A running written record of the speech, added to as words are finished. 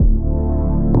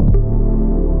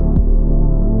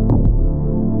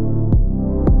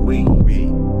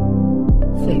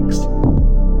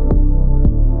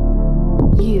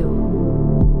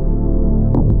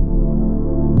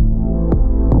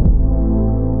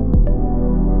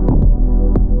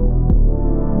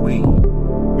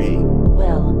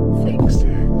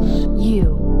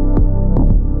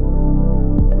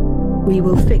We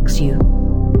Will Fix You.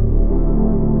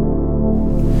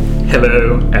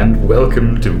 Hello, and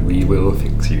welcome to We Will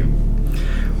Fix You.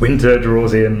 Winter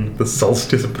draws in, the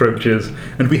solstice approaches,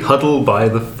 and we huddle by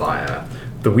the fire,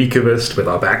 the weak of us with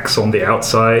our backs on the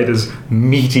outside as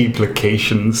meaty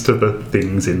placations to the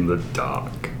things in the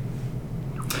dark.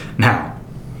 Now,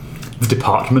 the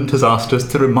department has asked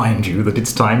us to remind you that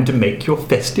it's time to make your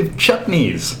festive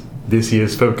chutneys. This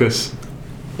year's focus,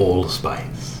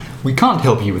 allspice. We can't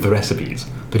help you with the recipes,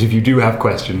 but if you do have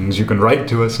questions, you can write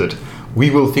to us at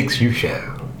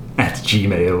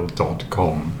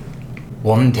wewillfixyoushow@gmail.com.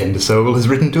 One tender soul has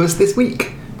written to us this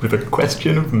week with a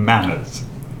question of manners.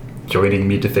 Joining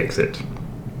me to fix it,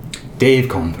 Dave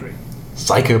Convery,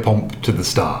 psychopomp to the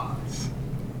stars.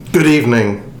 Good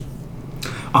evening.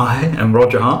 I am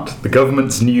Roger Hart, the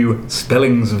government's new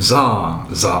spellings of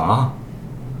Tsar.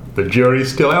 The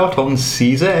jury's still out on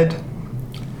CZ.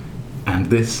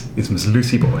 And this is Miss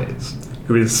Lucy Boys,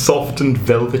 who is soft and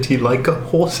velvety like a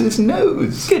horse's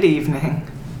nose. Good evening.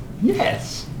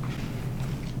 Yes.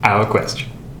 Our question.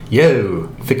 Yo,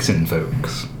 fixin'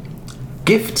 folks.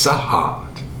 Gifts are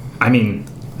hard. I mean,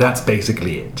 that's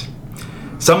basically it.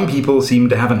 Some people seem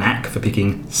to have a knack for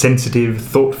picking sensitive,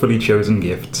 thoughtfully chosen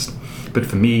gifts, but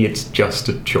for me it's just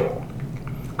a chore.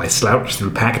 I slouch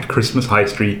through packed Christmas high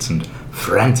streets and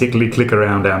frantically click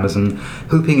around Amazon,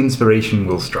 hoping inspiration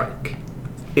will strike.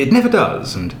 It never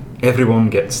does, and everyone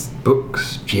gets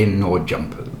books, gin, or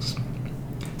jumpers.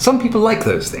 Some people like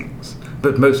those things,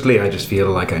 but mostly I just feel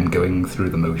like I'm going through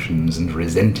the motions and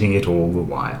resenting it all the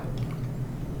while.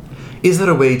 Is there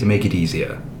a way to make it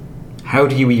easier? How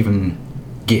do you even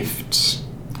gifts?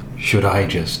 Should I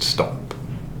just stop?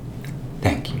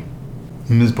 Thank you.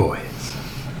 Ms. Boys.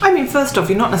 I mean, first off,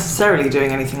 you're not necessarily doing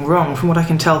anything wrong. From what I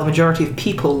can tell, the majority of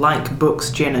people like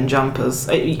books, gin, and jumpers.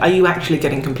 Are you actually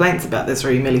getting complaints about this, or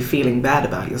are you merely feeling bad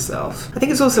about yourself? I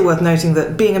think it's also worth noting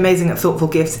that being amazing at thoughtful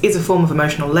gifts is a form of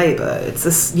emotional labour. It's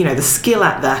the skill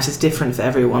at that is different for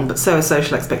everyone, but so are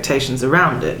social expectations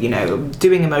around it.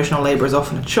 Doing emotional labour is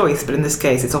often a choice, but in this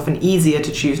case, it's often easier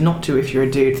to choose not to if you're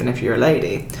a dude than if you're a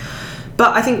lady.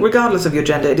 But I think regardless of your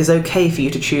gender, it is okay for you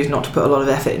to choose not to put a lot of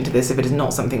effort into this if it is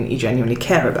not something that you genuinely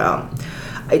care about.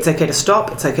 It's okay to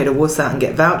stop, it's okay to wuss out and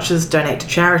get vouchers, donate to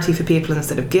charity for people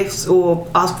instead of gifts, or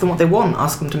ask them what they want,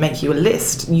 ask them to make you a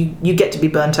list. You get to be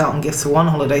burnt out on gifts for one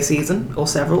holiday season, or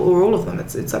several, or all of them.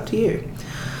 It's up to you.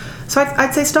 So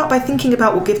I'd say start by thinking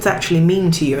about what gifts actually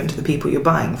mean to you and to the people you're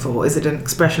buying for. Is it an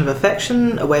expression of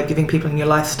affection, a way of giving people in your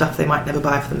life stuff they might never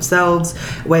buy for themselves,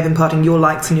 a way of imparting your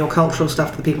likes and your cultural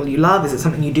stuff to the people you love? Is it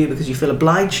something you do because you feel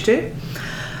obliged to?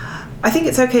 I think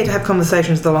it's okay to have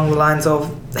conversations along the lines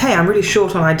of, hey, I'm really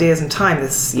short on ideas and time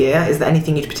this year. Is there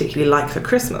anything you'd particularly like for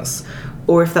Christmas?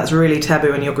 Or if that's really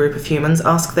taboo in your group of humans,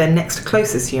 ask their next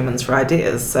closest humans for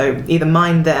ideas. So either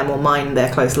mind them or mind their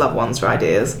close loved ones for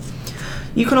ideas.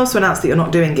 You can also announce that you're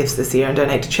not doing gifts this year and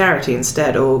donate to charity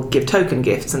instead, or give token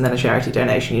gifts and then a charity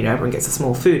donation, everyone gets a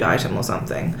small food item or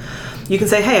something. You can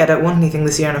say, hey, I don't want anything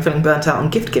this year and I'm feeling burnt out on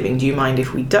gift giving, do you mind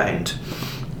if we don't?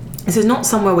 This is not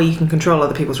somewhere where you can control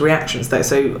other people's reactions, though,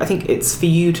 so I think it's for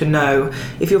you to know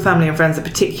if your family and friends are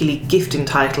particularly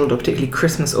gift-entitled or particularly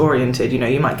Christmas-oriented,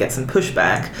 you might get some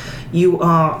pushback. You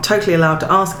are totally allowed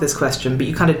to ask this question, but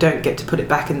you kind of don't get to put it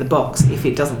back in the box if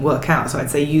it doesn't work out, so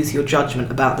I'd say use your judgment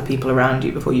about the people around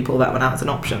you before you pull that one out as an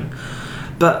option.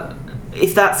 But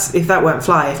if that won't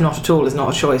fly, if not at all is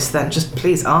not a choice, then just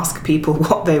please ask people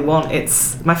what they want.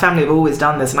 My family have always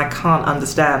done this, and I can't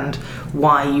understand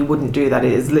why you wouldn't do that.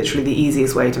 It is literally the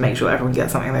easiest way to make sure everyone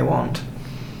gets something they want.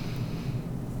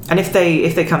 And if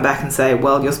they come back and say,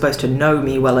 well, you're supposed to know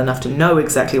me well enough to know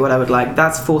exactly what I would like,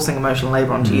 that's forcing emotional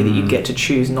labour onto you that you get to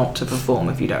choose not to perform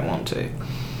if you don't want to.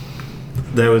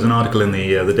 There was an article in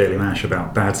the Daily Mash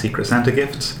about bad Secret Santa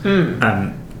gifts,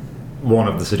 and one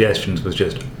of the suggestions was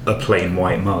just a plain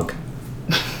white mug.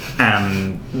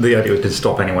 And the idea was to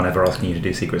stop anyone ever asking you to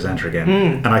do Secret Santa again.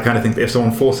 And I kind of think that if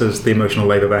someone forces the emotional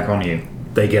labour back on you,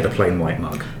 they get a plain white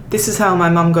mug. This is how my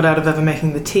mum got out of ever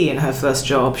making the tea in her first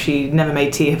job. She never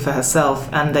made tea for herself,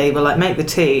 and they were like, make the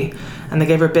tea, and they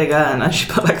gave her a big urn, and she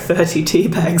put like 30 tea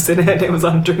bags in it, and it was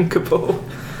undrinkable.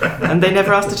 And they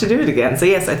never asked her to do it again. So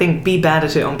yes, I think be bad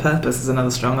at it on purpose is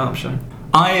another strong option.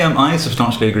 I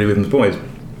substantially agree with Ms. Boys.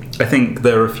 I think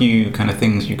there are a few kind of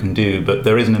things you can do, but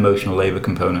there is an emotional labour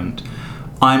component.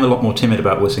 I'm a lot more timid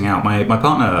about wussing out. My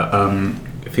partner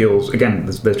feels, again,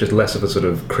 there's just less of a sort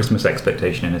of Christmas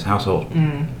expectation in his household.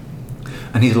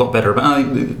 And he's a lot better about,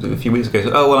 a few weeks ago, he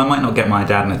said, oh, well, I might not get my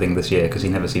dad anything this year because he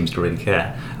never seems to really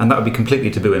care. And that would be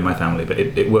completely taboo in my family, but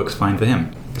it works fine for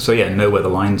him. So yeah, know where the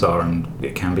lines are, and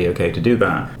it can be okay to do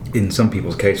that. in some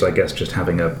people's case, I guess just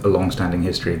having a long-standing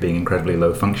history of being incredibly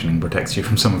low functioning protects you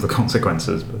from some of the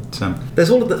consequences. But there's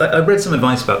all of the, I read some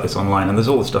advice about this online, and there's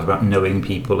all the stuff about knowing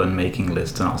people and making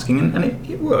lists and asking, and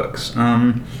it works.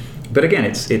 But again,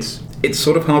 it's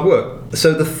sort of hard work.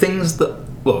 So the things that,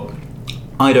 well,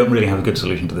 I don't really have a good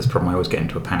solution to this problem. I always get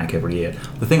into a panic every year.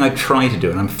 The thing I try to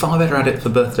do, and I'm far better at it for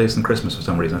birthdays than Christmas for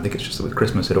some reason. I think it's just that with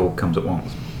Christmas it all comes at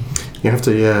once. You have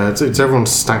to, it's everyone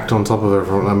stacked on top of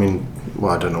everyone. I mean,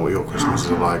 well, I don't know what your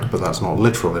Christmases are like, but that's not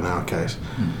literal in our case.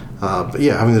 But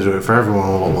yeah, having to do it for everyone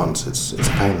all at once, it's a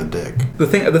pain in the dick. The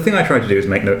thing I try to do is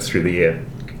make notes through the year.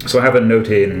 So I have a note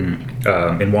in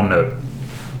OneNote,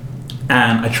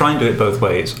 and I try and do it both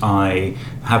ways. I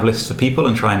have lists for people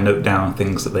and try and note down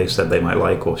things that they've said they might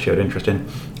like or showed interest in.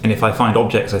 And if I find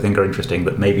objects I think are interesting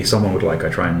that maybe someone would like, I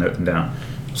try and note them down.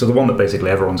 So the one that basically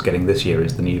everyone's getting this year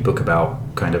is the new book about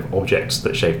kind of objects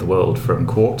that shape the world from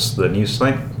Quartz, the news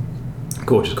site.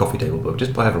 Gorgeous coffee table book,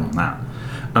 just buy everyone that.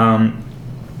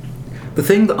 The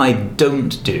thing that I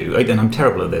don't do, and I'm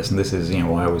terrible at this, and this is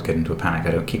why I always get into a panic,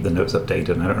 I don't keep the notes updated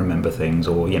and I don't remember things,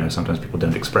 or sometimes people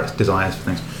don't express desires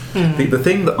for things. The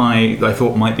thing that I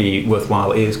thought might be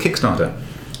worthwhile is Kickstarter.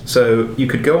 So you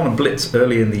could go on a blitz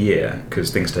early in the year,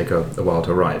 because things take a while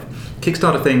to arrive.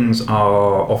 Kickstarter things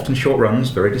are often short runs,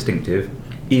 very distinctive,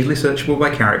 easily searchable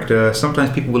by character.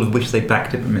 Sometimes people will have wished they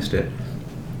backed it but missed it.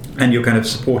 And you're kind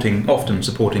of often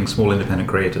supporting small independent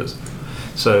creators.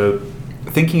 So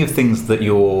thinking of things that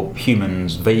your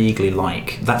humans vaguely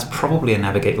like, that's probably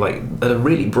at a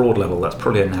really broad level, that's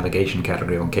probably a navigation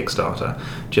category on Kickstarter.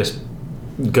 Just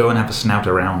go and have a snout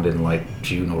around in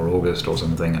June or August or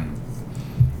something and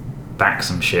back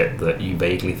some shit that you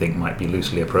vaguely think might be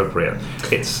loosely appropriate.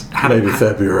 Maybe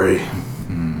February.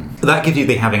 That gives you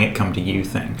the having it come to you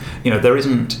thing.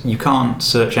 You can't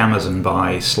search Amazon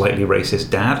by slightly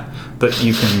racist dad, but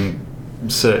you can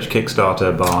search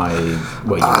Kickstarter by,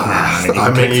 well,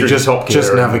 you can. You just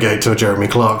navigate to a Jeremy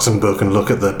Clarkson book and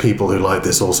look at the people who like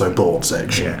this also bought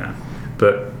section. Yeah,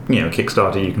 but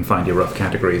Kickstarter, you can find your rough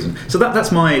categories, and so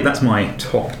that's my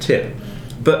top tip.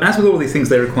 But as with all these things,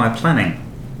 they require planning,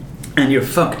 and you're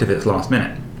fucked if it's last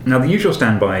minute. Now, the usual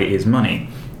standby is money.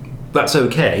 That's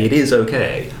okay. It is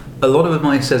okay. A lot of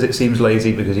advice says it seems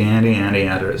lazy because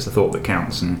yada, it's the thought that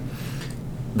counts, and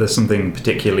there's something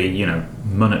particularly,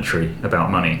 monetary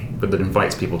about money, but that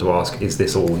invites people to ask, is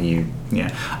this all you... Yeah.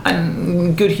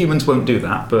 And good humans won't do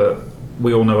that, but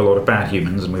we all know a lot of bad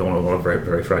humans, and we all know a lot of very,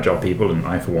 very fragile people, and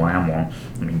I, for one, am one.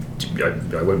 I mean,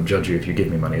 I won't judge you if you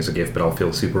give me money as a gift, but I'll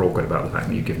feel super awkward about the fact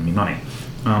that you've given me money.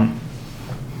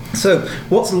 So,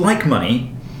 what's like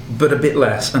money, but a bit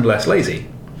less and less lazy?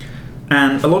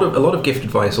 And a lot of gift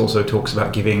advice also talks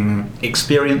about giving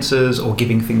experiences or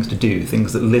giving things to do,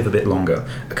 things that live a bit longer.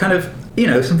 A kind of,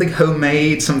 something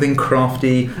homemade, something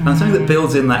crafty, and something that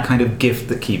builds in that kind of gift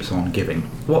that keeps on giving.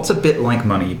 What's a bit like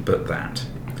money but that?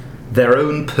 Their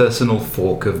own personal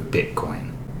fork of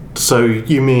Bitcoin. So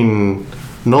you mean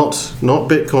not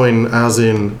Bitcoin as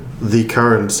in the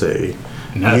currency?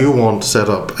 No. You want to set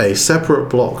up a separate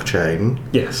blockchain.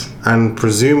 Yes. And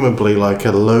presumably like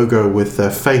a logo with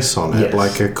their face on it, yes.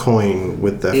 Like a coin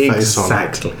with their face on it.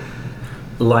 Exactly.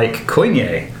 Like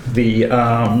Coinye, the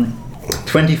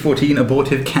 2014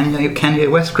 abortive Kanye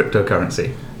West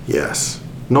cryptocurrency. Yes.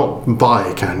 Not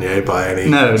by Kanye by any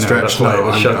that's stretch. why it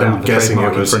was shut down I'm for guessing it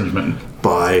trademark was infringement.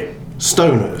 By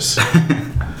stoners.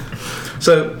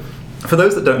 So, for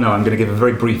those that don't know, I'm going to give a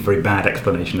very brief, very bad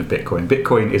explanation of Bitcoin.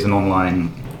 Bitcoin is an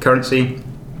online currency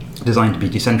designed to be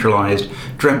decentralized,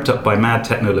 dreamt up by mad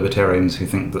techno-libertarians who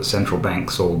think that central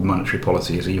banks or monetary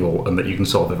policy is evil and that you can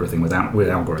solve everything with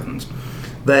algorithms.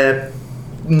 They're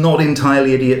not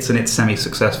entirely idiots and it's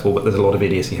semi-successful, but there's a lot of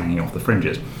idiocy hanging off the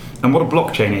fringes. And what a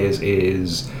blockchain is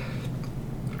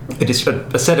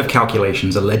a set of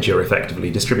calculations, a ledger effectively,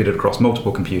 distributed across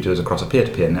multiple computers across a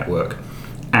peer-to-peer network.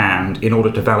 And in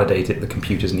order to validate it, the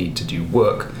computers need to do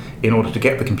work. In order to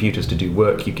get the computers to do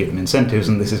work, you give them incentives,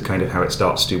 and this is kind of how it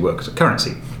starts to work as a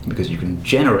currency, because you can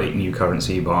generate new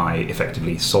currency by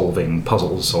effectively solving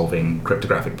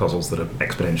cryptographic puzzles that are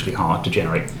exponentially hard to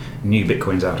generate new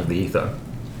bitcoins out of the ether.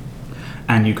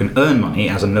 And you can earn money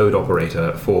as a node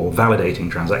operator for validating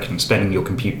transactions, spending your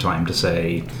compute time to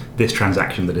say, this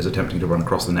transaction that is attempting to run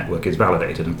across the network is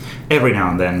validated. And every now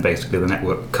and then, basically, the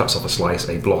network cuts off a slice,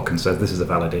 a block, and says this is a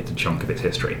validated chunk of its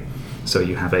history. So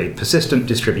you have a persistent,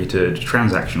 distributed,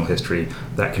 transactional history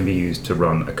that can be used to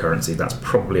run a currency. That's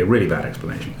probably a really bad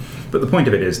explanation. But the point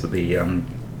of it is that the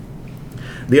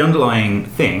underlying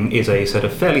thing is a set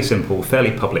of fairly simple,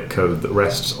 fairly public code that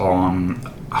rests on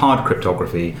hard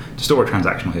cryptography to store a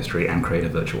transactional history and create a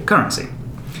virtual currency.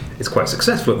 It's quite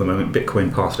successful at the moment.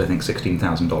 Bitcoin passed, I think,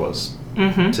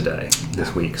 $16,000 today,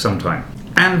 this week, sometime.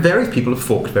 And various people have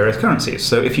forked various currencies.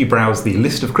 So if you browse the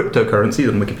list of cryptocurrencies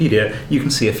on Wikipedia, you can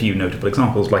see a few notable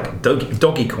examples, like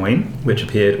Dogecoin, which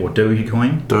appeared, or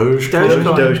Dogecoin. Dogecoin.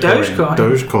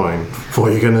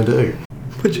 What are you going to do?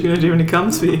 What are you going to do when it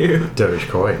comes for you?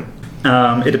 Dogecoin.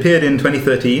 It appeared in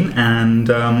 2013 and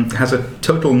has a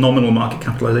total nominal market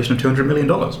capitalization of $200 million.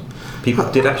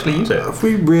 People did actually use it. Have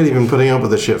we really been putting up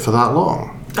with this shit for that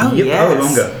long? Oh, yep, yes. Oh,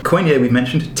 longer. Coinier, we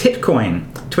mentioned. Titcoin,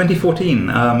 2014,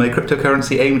 a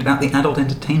cryptocurrency aimed at the adult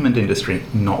entertainment industry,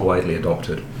 not widely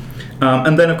adopted.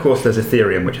 And then, of course, there's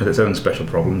Ethereum, which has its own special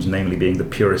problems, namely being the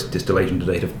purest distillation to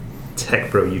date of tech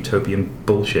bro utopian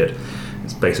bullshit.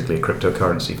 It's basically a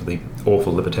cryptocurrency for the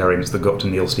awful libertarians that got to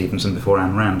Neil Stephenson before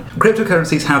Ayn Rand.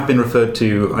 Cryptocurrencies have been referred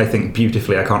to, I think,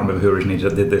 beautifully, I can't remember who originally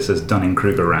did this, as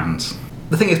Dunning-Kruger rands.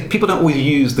 The thing is, people don't always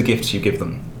use the gifts you give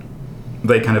them.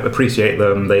 They kind of appreciate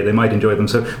them, they might enjoy them.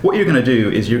 So what you're going to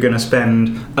do is you're going to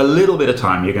spend a little bit of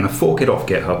time, you're going to fork it off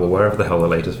GitHub or wherever the hell the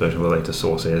latest version of the latest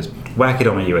source is, whack it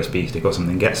on a USB stick or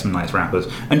something, get some nice wrappers,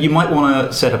 and you might want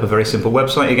to set up a very simple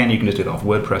website. Again, you can just do that off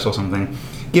WordPress or something.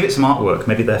 Give it some artwork,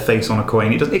 maybe their face on a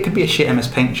coin. It could be a shit MS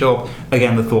Paint job.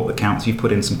 Again, the thought that counts, you've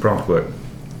put in some craft work.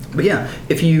 But yeah,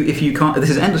 if you can't, this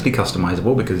is endlessly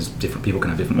customizable because different people can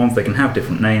have different ones, they can have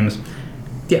different names.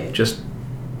 Yeah, just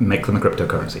make them a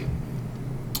cryptocurrency.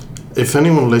 If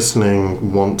anyone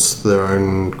listening wants their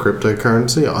own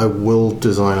cryptocurrency, I will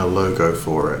design a logo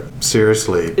for it.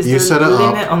 Seriously. Is you there set a it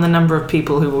limit up, on the number of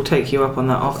people who will take you up on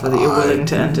that offer that you're willing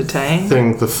to entertain? I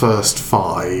think the first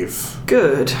 5.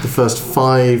 Good. The first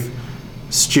 5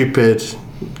 stupid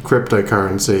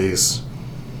cryptocurrencies,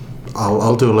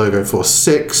 I'll do a logo for.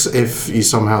 6 if you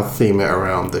somehow theme it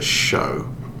around this show.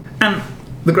 And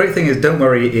the great thing is, don't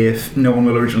worry if no one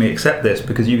will originally accept this,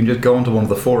 because you can just go onto one of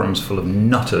the forums full of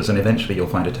nutters and eventually you'll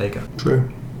find a taker. True.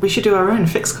 We should do our own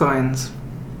fixed coins.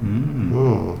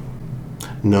 No.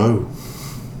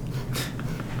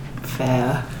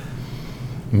 Fair.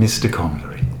 Mr.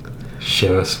 Convery,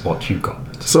 show us what you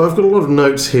got. So I've got a lot of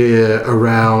notes here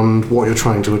around what you're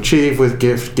trying to achieve with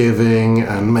gift giving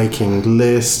and making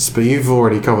lists, but you've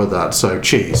already covered that. So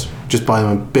cheese. Just buy them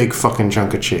a big fucking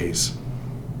chunk of cheese.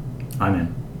 I'm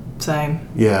in. Same.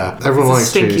 Yeah, everyone It's a likes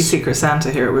stinky cheese. Secret Santa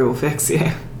here at We Will Fix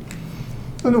You.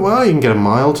 Well, you can get a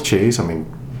mild cheese. I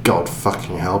mean, God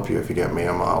fucking help you if you get me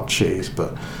a mild cheese,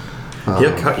 but...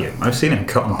 He'll cut you. I've seen him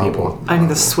cut on people. Only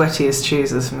the sweatiest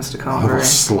cheeses, Mr. I Convery. will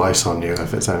slice on you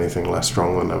if it's anything less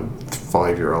strong than a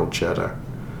 5-year-old cheddar.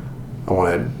 I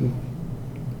want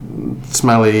it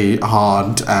smelly,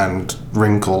 hard, and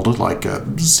wrinkled like a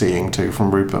Seeing Tooth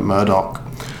from Rupert Murdoch.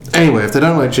 Anyway, if they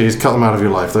don't like cheese, cut them out of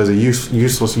your life. Those are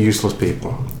useless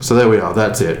people. So there we are.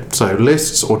 That's it. So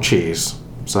lists or cheese.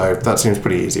 So that seems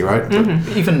pretty easy, right?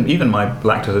 Mm-hmm. Even my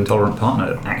lactose intolerant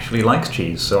partner actually likes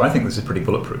cheese, so I think this is pretty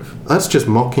bulletproof. That's just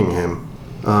mocking him.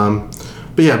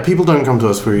 But yeah, people don't come to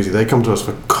us for easy. They come to us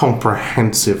for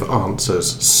comprehensive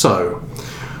answers. So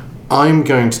I'm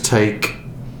going to take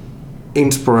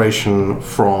inspiration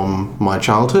from my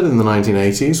childhood in the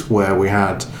 1980s, where we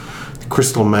had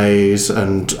Crystal Maze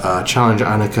and Challenge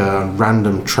Annika and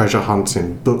random treasure hunts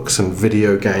in books and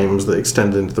video games that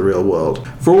extended into the real world.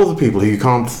 For all the people who you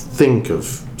can't think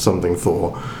of something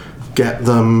for, get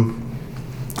them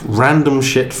random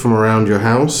shit from around your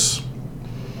house,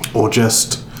 or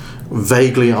just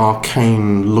vaguely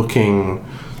arcane looking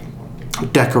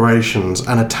decorations,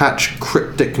 and attach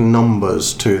cryptic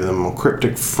numbers to them or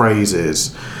cryptic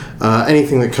phrases.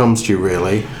 Anything that comes to you,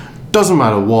 really. Doesn't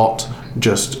matter what.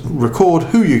 Just record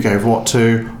who you gave what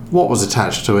to, what was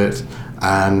attached to it,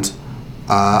 and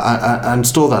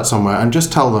store that somewhere, and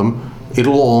just tell them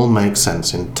it'll all make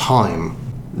sense in time.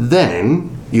 Then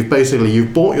you've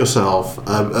bought yourself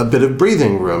a bit of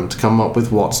breathing room to come up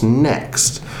with what's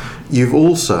next. You've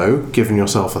also given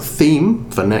yourself a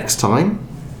theme for next time,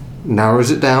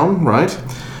 narrows it down, right?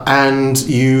 And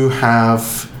you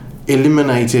have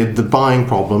eliminated the buying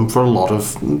problem for a lot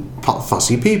of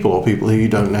fussy people, or people who you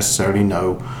don't necessarily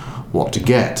know what to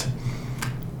get.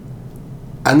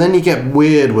 And then you get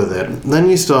weird with it. Then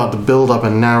you start to build up a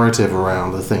narrative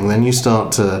around the thing. Then you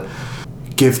start to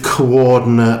give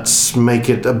coordinates, make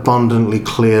it abundantly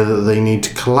clear that they need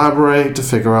to collaborate to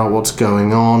figure out what's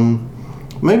going on.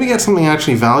 Maybe get something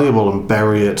actually valuable and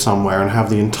bury it somewhere and have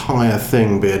the entire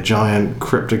thing be a giant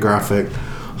cryptographic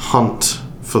hunt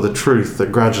for the truth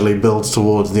that gradually builds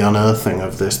towards the unearthing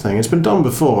of this thing. It's been done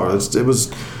before. It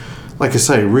was, like I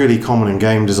say, really common in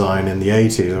game design in the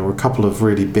 80s. There were a couple of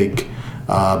really big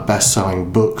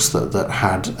best-selling books that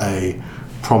had a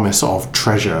promise of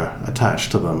treasure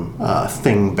attached to them, a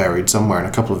thing buried somewhere, and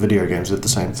a couple of video games did the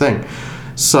same thing.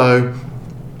 So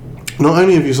not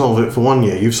only have you solved it for 1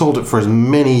 year, you've solved it for as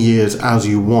many years as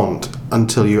you want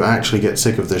until you actually get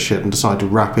sick of this shit and decide to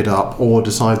wrap it up, or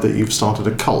decide that you've started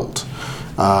a cult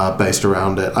based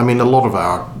around it. I mean, a lot of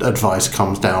our advice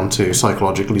comes down to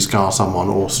psychologically scar someone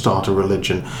or start a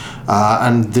religion,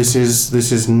 and this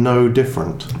is no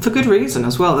different. For good reason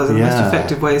as well. They're the most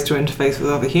effective ways to interface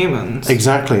with other humans.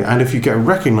 Exactly, and if you get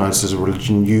recognised as a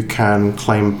religion, you can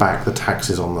claim back the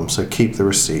taxes on them, so keep the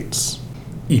receipts.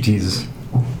 It is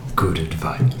good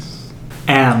advice.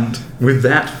 And with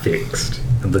that fixed,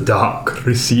 and the dark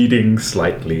receding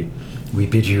slightly, we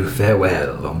bid you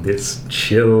farewell on this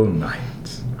chill night.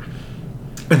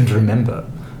 And remember,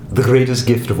 the greatest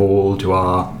gift of all to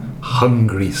our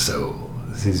hungry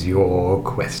souls is your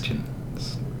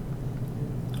questions.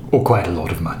 Or quite a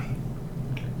lot of money.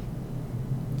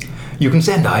 You can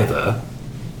send either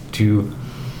to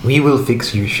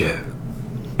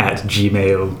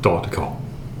wewillfixyoushow@gmail.com.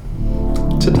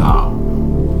 Ta-ta.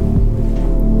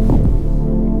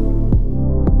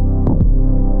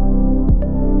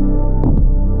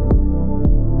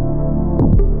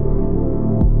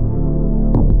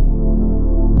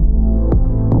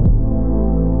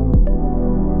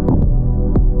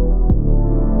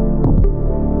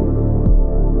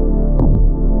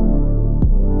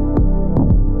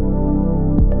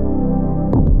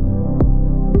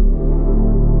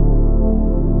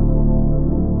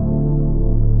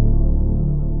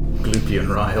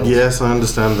 Yes, I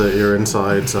understand that your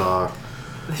insides are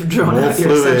They've drawn more out your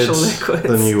fluid essential liquids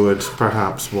than you would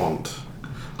perhaps want.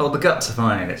 Oh, the guts are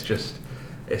fine. It's just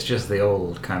the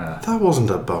old kind of. That wasn't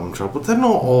a bum trouble. They're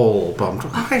not all bum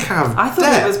trouble. I have I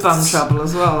thought it was bum trouble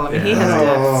as well. I mean, he has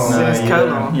depths in his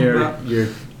colon. You're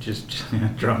just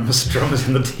drummers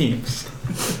in the teams.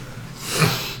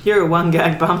 You're a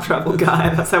one-gag bum trouble guy.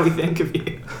 That's how we think of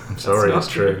you. I'm sorry, it's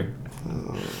true.